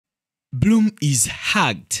BLUM is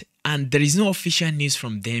hacked, and there is no official news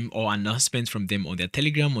from them or announcement from them on their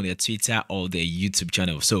Telegram, on their Twitter, or their YouTube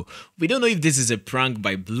channel. So we don't know if this is a prank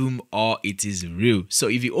by BLUM or it is real. So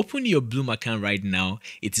if you open your BLUM account right now,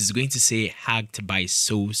 it is going to say hacked by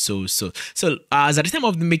so. So as at the time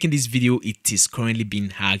of making this video, it is currently being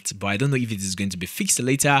hacked, but I don't know if it is going to be fixed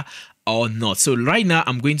later or not. So right now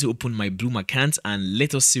I'm going to open my BLUM account and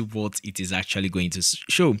let us see what it is actually going to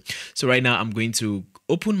show. So right now I'm going to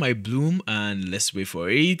open my BLUM and let's wait for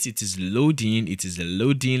it. It is loading.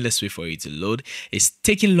 Let's wait for it to load. It's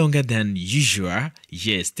taking longer than usual.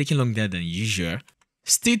 Yes, taking longer than usual.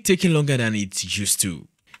 Still taking longer than it used to.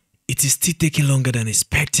 It is still taking longer than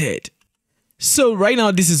expected. So right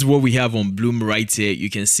now, this is what we have on BLUM right here. You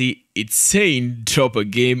can see it's saying drop a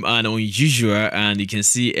game and unusual, and you can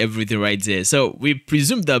see everything right there. So we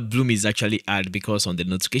presume that BLUM is actually hacked because on the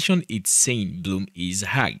notification, it's saying BLUM is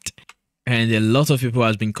hacked. And a lot of people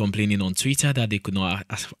have been complaining on Twitter that they could not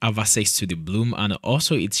have access to the BLUM, and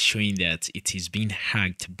also it's showing that it is being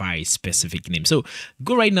hacked by a specific name. So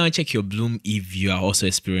go right now, check your BLUM if you are also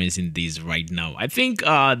experiencing this right now. I think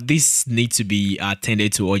this needs to be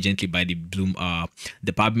attended to urgently by the BLUM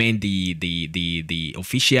department, the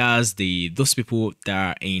officials, those people that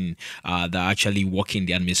are in that are actually working,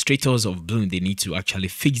 the administrators of BLUM. They need to actually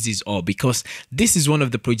fix this up, because this is one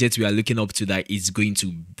of the projects we are looking up to that is going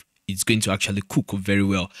to actually cook very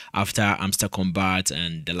well after Amster Combat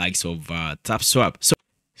and the likes of Tap Swap. So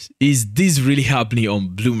is this really happening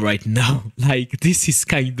on BLUM right now? Like, this is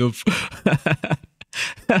kind of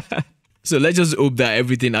so let's just hope that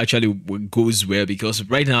everything actually goes well, because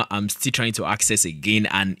right now I'm still trying to access again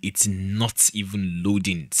and it's not even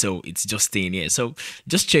loading. So it's just staying here. So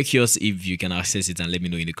just check yours if you can access it and let me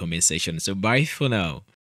know in the comment section. So bye for now.